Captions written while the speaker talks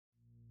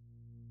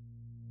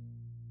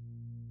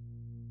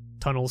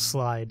Tunnel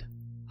Slide.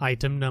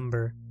 Item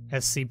Number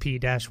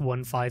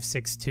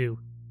SCP-1562.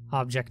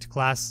 Object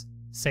Class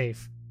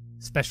Safe.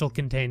 Special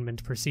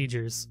Containment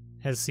Procedures.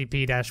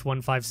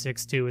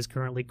 SCP-1562 is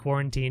currently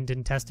quarantined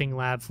in Testing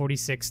Lab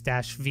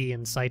 46-V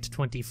in Site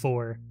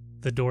 24.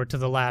 The door to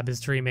the lab is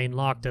to remain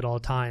locked at all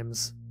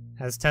times.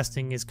 As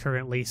testing is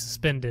currently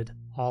suspended,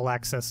 all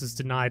access is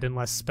denied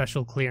unless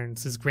special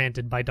clearance is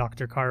granted by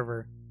Dr.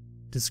 Carver.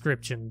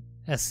 Description: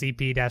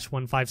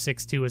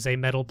 SCP-1562 is a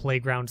metal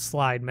playground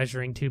slide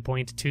measuring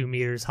 2.2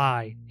 meters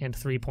high and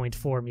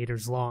 3.4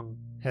 meters long.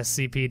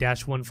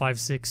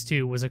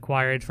 SCP-1562 was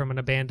acquired from an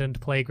abandoned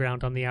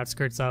playground on the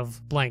outskirts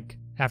of blank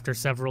after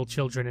several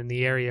children in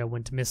the area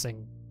went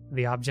missing.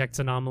 The object's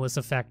anomalous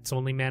effects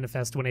only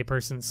manifest when a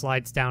person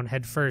slides down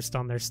headfirst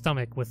on their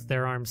stomach with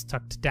their arms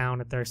tucked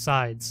down at their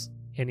sides.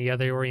 Any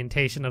other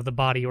orientation of the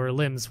body or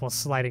limbs while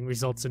sliding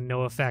results in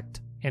no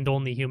effect, and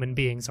only human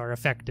beings are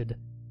affected.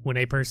 When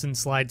a person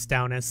slides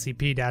down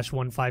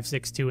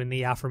SCP-1562 in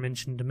the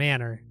aforementioned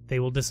manner, they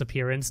will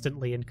disappear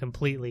instantly and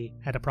completely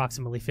at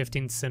approximately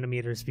 15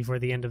 centimeters before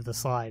the end of the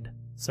slide.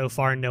 So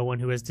far, no one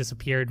who has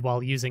disappeared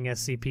while using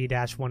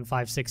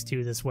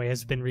SCP-1562 this way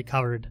has been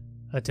recovered.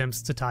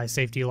 Attempts to tie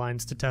safety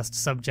lines to test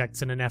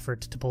subjects in an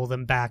effort to pull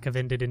them back have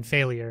ended in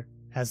failure,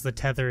 as the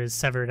tether is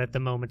severed at the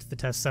moment the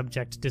test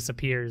subject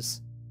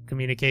disappears.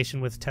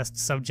 Communication with test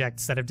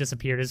subjects that have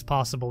disappeared is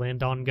possible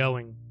and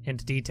ongoing,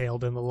 and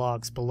detailed in the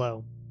logs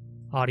below.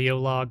 Audio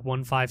Log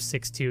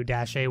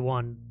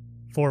 1562-A1.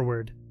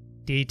 Forward.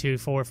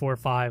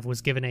 D2445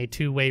 was given a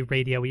two-way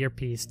radio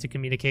earpiece to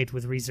communicate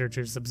with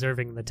researchers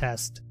observing the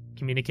test.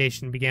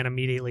 Communication began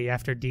immediately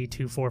after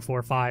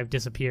D2445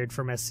 disappeared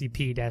from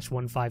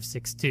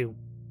SCP-1562.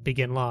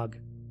 Begin log.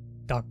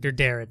 Dr.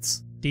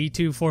 Darretts.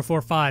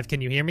 D2445, can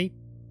you hear me?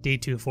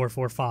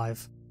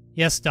 D2445.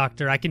 Yes,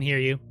 Doctor, I can hear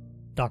you.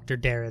 Dr.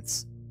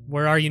 Darretts.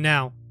 Where are you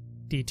now?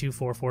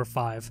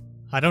 D2445.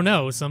 I don't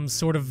know, some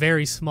sort of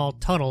very small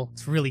tunnel.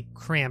 It's really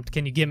cramped.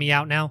 Can you get me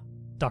out now?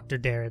 Dr.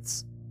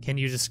 Darretts. Can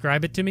you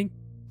describe it to me?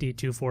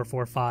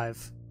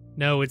 D2445.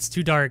 No, it's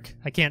too dark.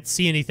 I can't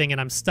see anything and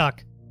I'm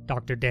stuck.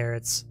 Dr.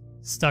 Darretts.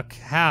 Stuck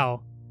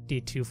how?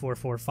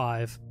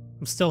 D2445.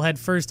 I'm still head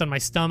first on my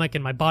stomach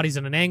and my body's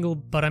at an angle,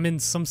 but I'm in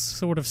some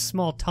sort of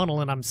small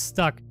tunnel and I'm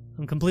stuck.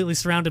 I'm completely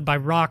surrounded by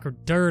rock or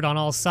dirt on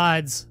all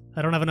sides.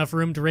 I don't have enough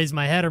room to raise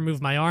my head or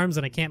move my arms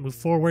and I can't move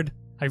forward.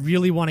 I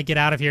really want to get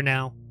out of here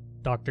now.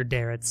 Dr.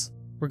 Darretts.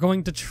 We're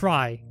going to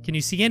try. Can you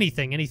see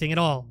anything? Anything at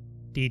all?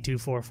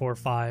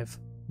 D2445.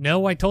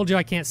 No, I told you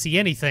I can't see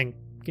anything.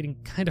 I'm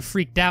getting kind of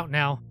freaked out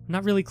now. I'm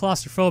not really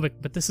claustrophobic,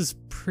 but this is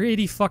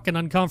pretty fucking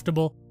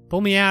uncomfortable.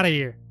 Pull me out of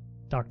here.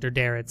 Dr.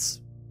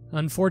 Darretts.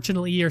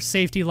 Unfortunately, your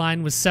safety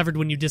line was severed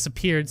when you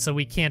disappeared, so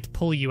we can't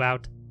pull you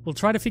out. We'll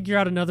try to figure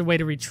out another way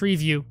to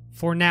retrieve you.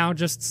 For now,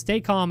 just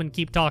stay calm and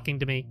keep talking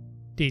to me.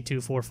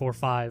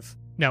 D2445.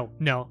 No,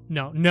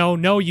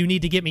 you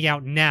need to get me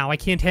out now. I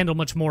can't handle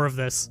much more of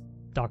this.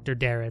 Dr.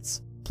 Darretts.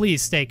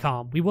 Please stay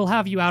calm. We will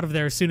have you out of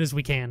there as soon as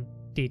we can.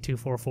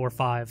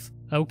 D2445.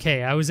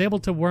 Okay, I was able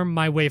to worm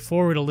my way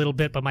forward a little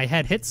bit, but my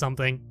head hit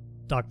something.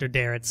 Dr.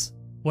 Darretts.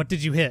 What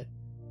did you hit?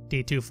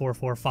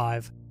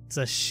 D2445. It's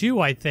a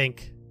shoe, I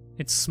think.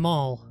 It's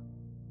small.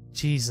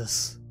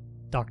 Jesus.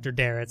 Dr.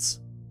 Darretts.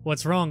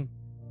 What's wrong?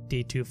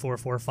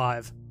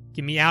 D2445.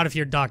 Get me out of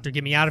here, Doctor.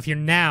 Get me out of here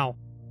now.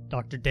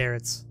 Dr.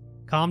 Darretts.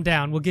 Calm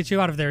down. We'll get you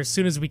out of there as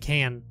soon as we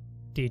can.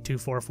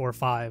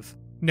 D2445.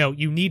 No,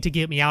 you need to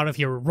get me out of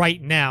here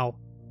right now.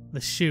 The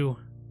shoe.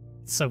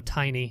 It's so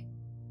tiny.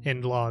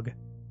 End log.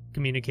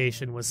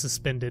 Communication was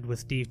suspended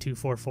with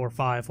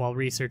D2445 while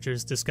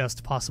researchers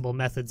discussed possible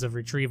methods of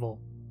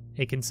retrieval.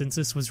 A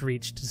consensus was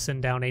reached to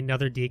send down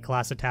another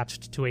D-class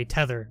attached to a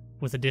tether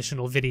with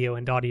additional video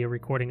and audio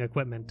recording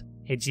equipment,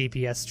 a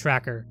GPS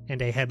tracker,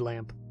 and a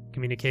headlamp.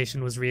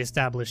 Communication was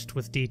re-established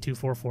with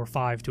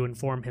D2445 to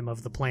inform him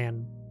of the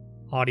plan.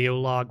 Audio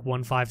Log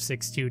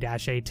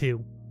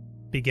 1562-A2.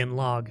 Begin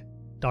log.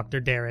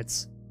 Dr.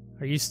 Darretts.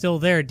 Are you still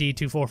there,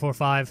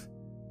 D2445?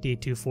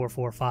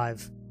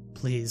 D2445.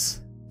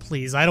 Please,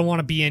 I don't want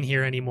to be in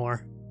here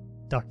anymore.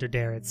 Dr.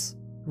 Darretts.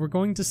 We're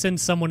going to send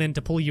someone in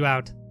to pull you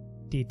out.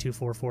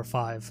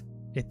 D2445.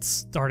 It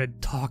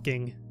started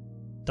talking.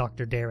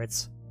 Dr.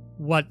 Darretts.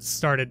 What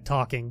started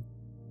talking?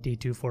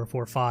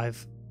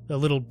 D2445. The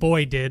little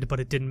boy did, but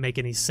it didn't make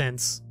any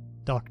sense.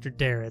 Dr.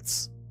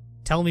 Darretts.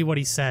 Tell me what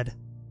he said.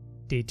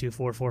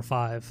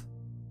 D2445.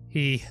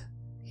 He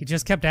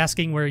just kept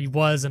asking where he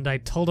was, and I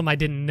told him I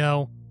didn't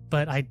know,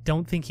 but I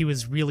don't think he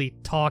was really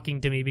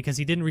talking to me because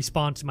he didn't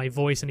respond to my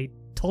voice, and he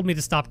told me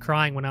to stop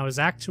crying when I was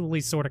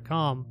actually sort of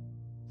calm.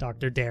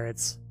 Dr.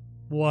 Darretts.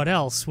 What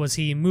else? Was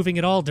he moving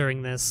at all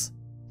during this?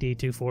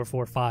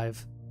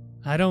 D2445.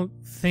 I don't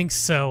think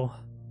so.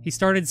 He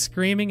started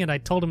screaming and I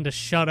told him to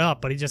shut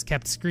up, but he just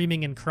kept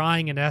screaming and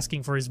crying and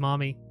asking for his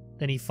mommy.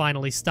 Then he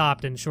finally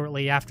stopped, and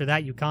shortly after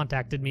that you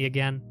contacted me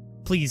again.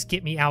 Please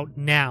get me out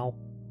now.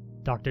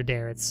 Dr.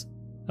 Darretts.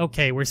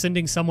 Okay, we're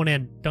sending someone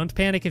in. Don't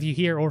panic if you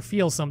hear or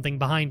feel something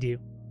behind you.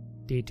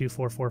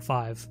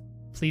 D2445.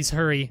 Please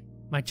hurry.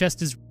 My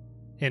chest is...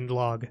 End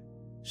log.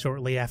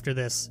 Shortly after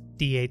this,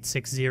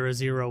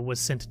 D8600 was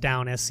sent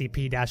down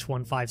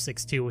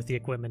SCP-1562 with the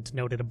equipment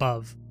noted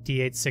above.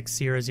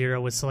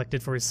 D8600 was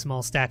selected for his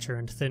small stature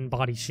and thin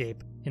body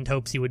shape, in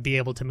hopes he would be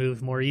able to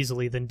move more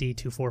easily than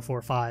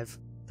D2445.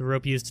 The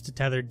rope used to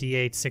tether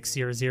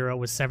D8600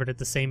 was severed at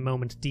the same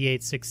moment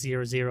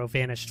D8600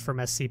 vanished from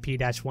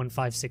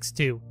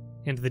SCP-1562,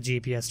 and the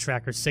GPS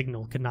tracker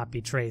signal could not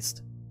be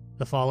traced.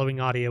 The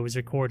following audio was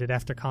recorded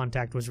after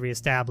contact was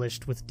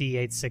re-established with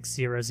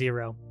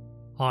D8600.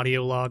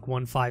 Audio log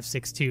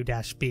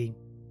 1562-B.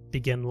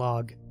 Begin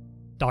log.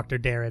 Dr.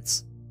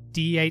 Darretts.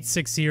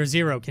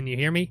 D8600, can you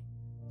hear me?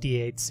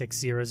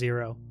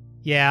 D8600.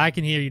 Yeah, I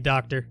can hear you,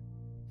 Doctor.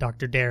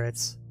 Dr.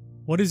 Darretts.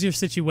 What is your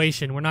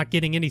situation? We're not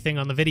getting anything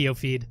on the video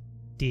feed.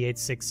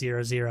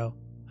 D8600.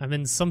 I'm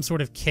in some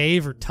sort of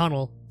cave or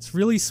tunnel. It's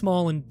really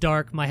small and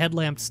dark. My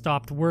headlamp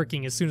stopped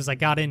working as soon as I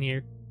got in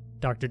here.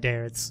 Dr.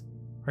 Darretts.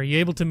 Are you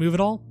able to move at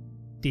all?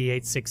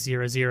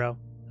 D8600.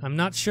 I'm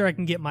not sure I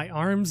can get my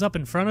arms up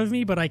in front of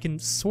me, but I can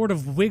sort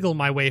of wiggle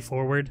my way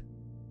forward.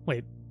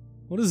 Wait,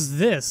 what is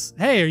this?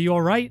 Hey, are you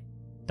alright?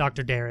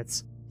 Dr.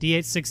 Darretts.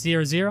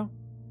 D8600?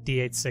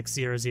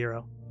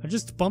 D8600. I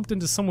just bumped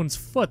into someone's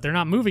foot. They're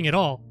not moving at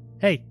all.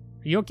 Hey,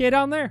 are you okay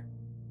down there?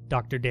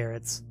 Dr.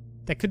 Darretts.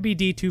 That could be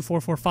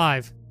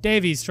D2445.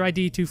 Davies, try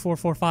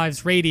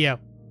D2445's radio.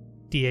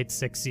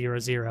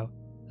 D8600.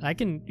 I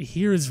can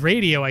hear his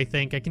radio, I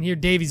think. I can hear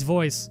Davies'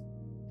 voice.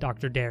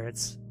 Dr.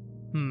 Darretts.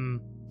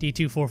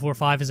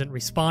 D2445 isn't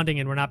responding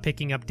and we're not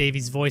picking up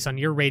Davies' voice on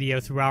your radio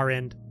through our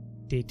end.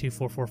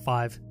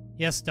 D2445.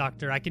 Yes,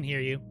 Doctor, I can hear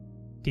you.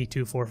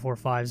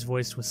 D2445's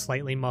voice was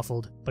slightly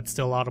muffled, but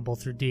still audible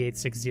through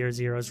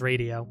D8600's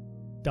radio.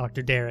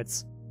 Dr.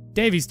 Darretts.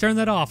 Davies, turn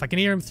that off. I can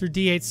hear him through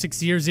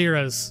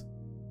D8600's.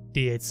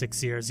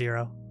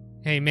 D8600.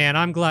 Hey man,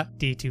 I'm glad.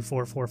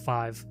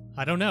 D2445.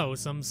 I don't know,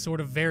 some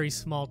sort of very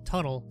small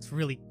tunnel. It's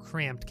really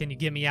cramped. Can you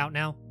get me out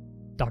now?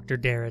 Dr.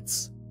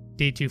 Darretts.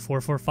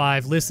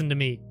 D2445, listen to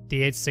me.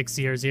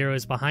 D8600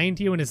 is behind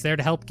you and is there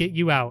to help get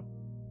you out.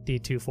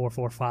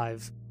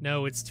 D2445.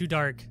 No, it's too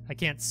dark. I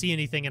can't see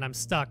anything and I'm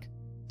stuck.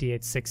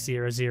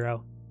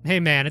 D8600.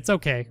 Hey man, it's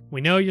okay. We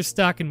know you're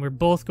stuck and we're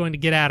both going to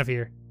get out of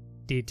here.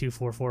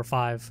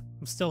 D2445.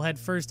 I'm still head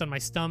first on my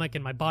stomach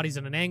and my body's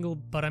at an angle,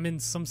 but I'm in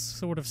some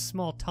sort of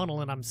small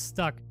tunnel and I'm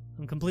stuck.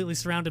 I'm completely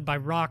surrounded by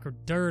rock or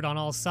dirt on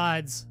all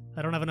sides.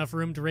 I don't have enough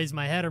room to raise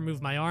my head or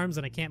move my arms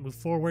and I can't move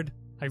forward.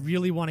 I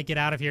really want to get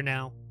out of here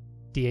now.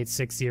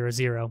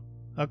 D8600.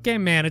 Okay,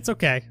 man, it's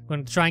okay. I'm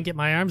going to try and get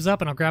my arms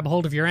up and I'll grab a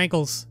hold of your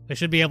ankles. I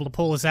should be able to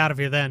pull us out of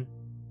here then.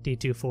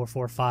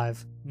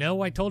 D2445.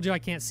 No, I told you I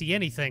can't see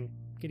anything.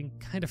 I'm getting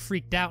kind of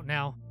freaked out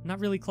now. I'm not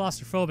really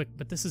claustrophobic,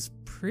 but this is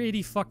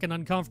pretty fucking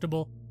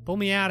uncomfortable. Pull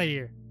me out of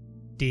here.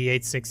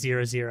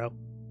 D8600.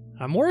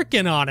 I'm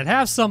working on it.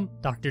 Have some.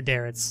 Dr.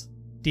 Darretts.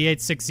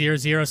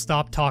 D8600,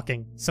 stop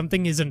talking.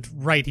 Something isn't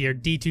right here.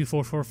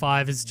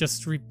 D2445 is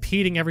just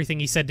repeating everything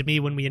he said to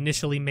me when we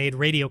initially made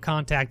radio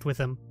contact with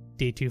him.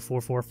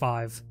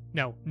 D2445.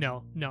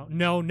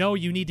 No,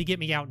 you need to get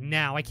me out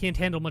now. I can't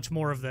handle much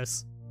more of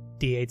this.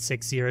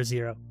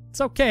 D8600.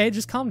 It's okay,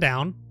 just calm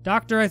down.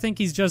 Doctor, I think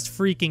he's just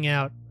freaking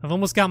out. I've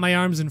almost got my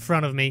arms in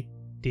front of me.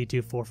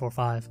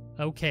 D2445.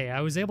 Okay, I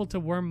was able to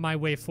worm my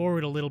way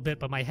forward a little bit,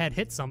 but my head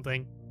hit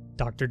something.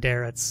 Dr.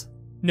 Darretts.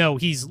 No,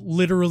 he's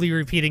literally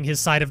repeating his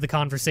side of the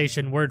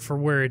conversation word for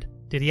word.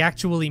 Did he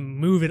actually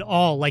move at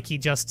all like he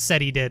just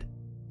said he did?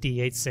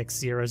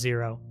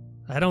 D8600.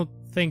 I don't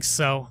think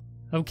so.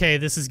 Okay,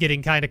 this is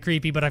getting kinda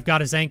creepy, but I've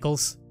got his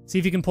ankles. See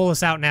if you can pull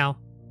us out now.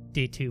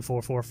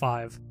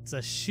 D2445. It's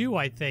a shoe,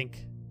 I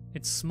think.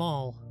 It's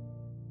small.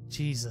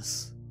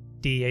 Jesus.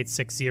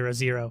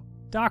 D8600.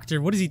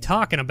 Doctor, what is he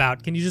talking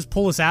about? Can you just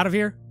pull us out of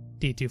here?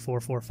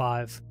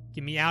 D2445.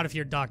 Get me out of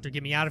here, Doctor.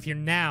 Get me out of here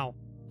now.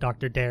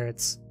 Dr.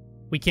 Darretts.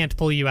 We can't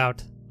pull you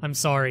out. I'm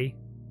sorry.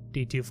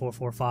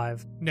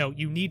 D2445. No,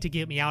 you need to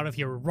get me out of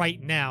here right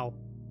now.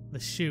 The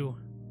shoe.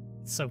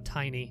 It's so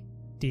tiny.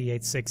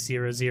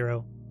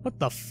 D8600. What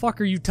the fuck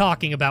are you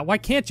talking about? Why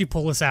can't you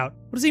pull us out?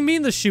 What does he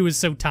mean the shoe is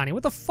so tiny?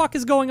 What the fuck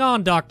is going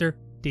on, Doctor?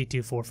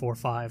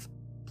 D2445.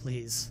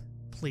 Please.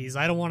 Please,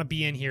 I don't want to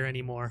be in here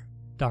anymore.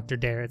 Dr.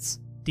 Darretts.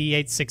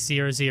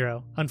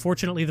 D8600.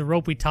 Unfortunately, the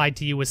rope we tied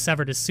to you was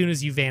severed as soon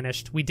as you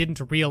vanished. We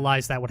didn't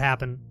realize that would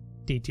happen.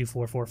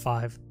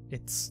 D2445.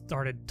 It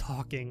started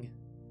talking.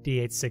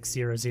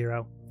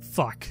 D8600.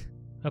 Fuck.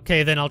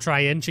 Okay, then I'll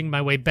try inching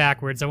my way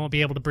backwards. I won't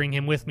be able to bring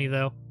him with me,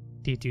 though.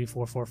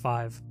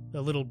 D2445.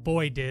 The little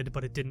boy did,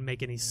 but it didn't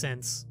make any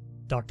sense.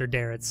 Dr.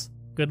 Darretts.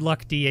 Good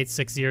luck,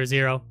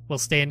 D8600. We'll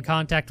stay in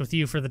contact with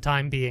you for the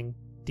time being.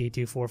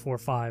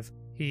 D2445.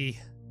 He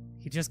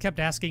just kept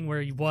asking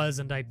where he was,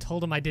 and I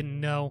told him I didn't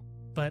know,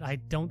 but I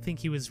don't think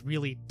he was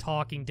really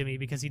talking to me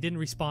because he didn't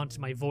respond to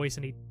my voice,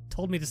 and he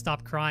told me to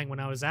stop crying when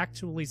I was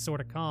actually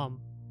sorta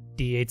calm.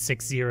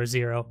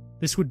 D8600.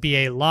 This would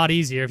be a lot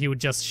easier if he would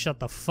just shut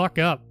the fuck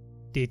up.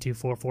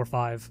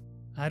 D2445.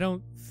 I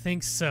don't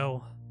think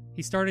so.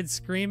 He started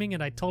screaming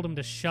and I told him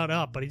to shut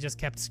up, but he just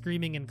kept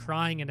screaming and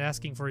crying and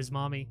asking for his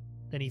mommy.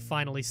 Then he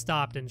finally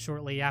stopped, and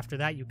shortly after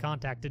that you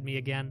contacted me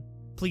again.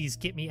 Please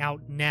get me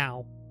out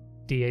now.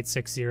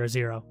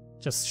 D8600.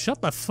 Just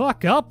shut the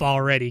fuck up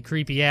already,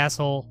 creepy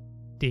asshole.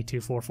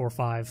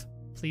 D2445.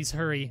 Please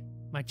hurry.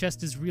 My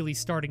chest is really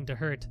starting to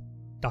hurt.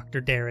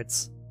 Dr.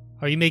 Darretts.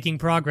 Are you making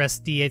progress,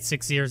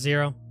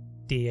 D8600?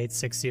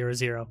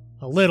 D8600.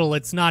 A little,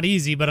 it's not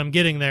easy, but I'm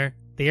getting there.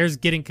 The air's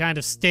getting kind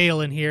of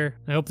stale in here.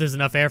 I hope there's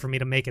enough air for me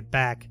to make it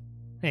back.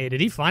 Hey,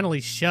 did he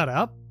finally shut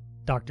up?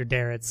 Dr.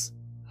 Darretts.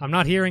 I'm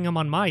not hearing him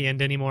on my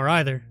end anymore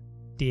either.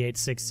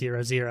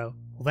 D8600.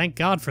 Well, thank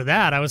God for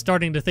that. I was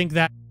starting to think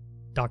that...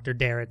 Dr.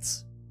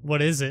 Darretts.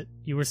 What is it?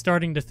 You were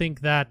starting to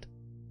think that...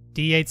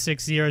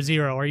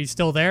 D8600, are you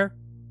still there?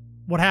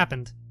 What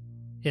happened?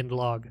 End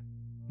log.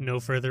 No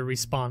further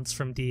response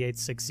from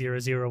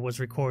D8600 was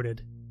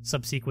recorded.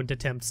 Subsequent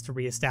attempts to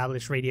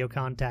re-establish radio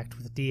contact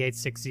with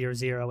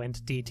D8600 and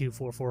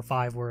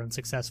D2445 were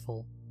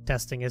unsuccessful.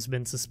 Testing has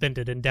been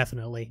suspended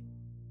indefinitely.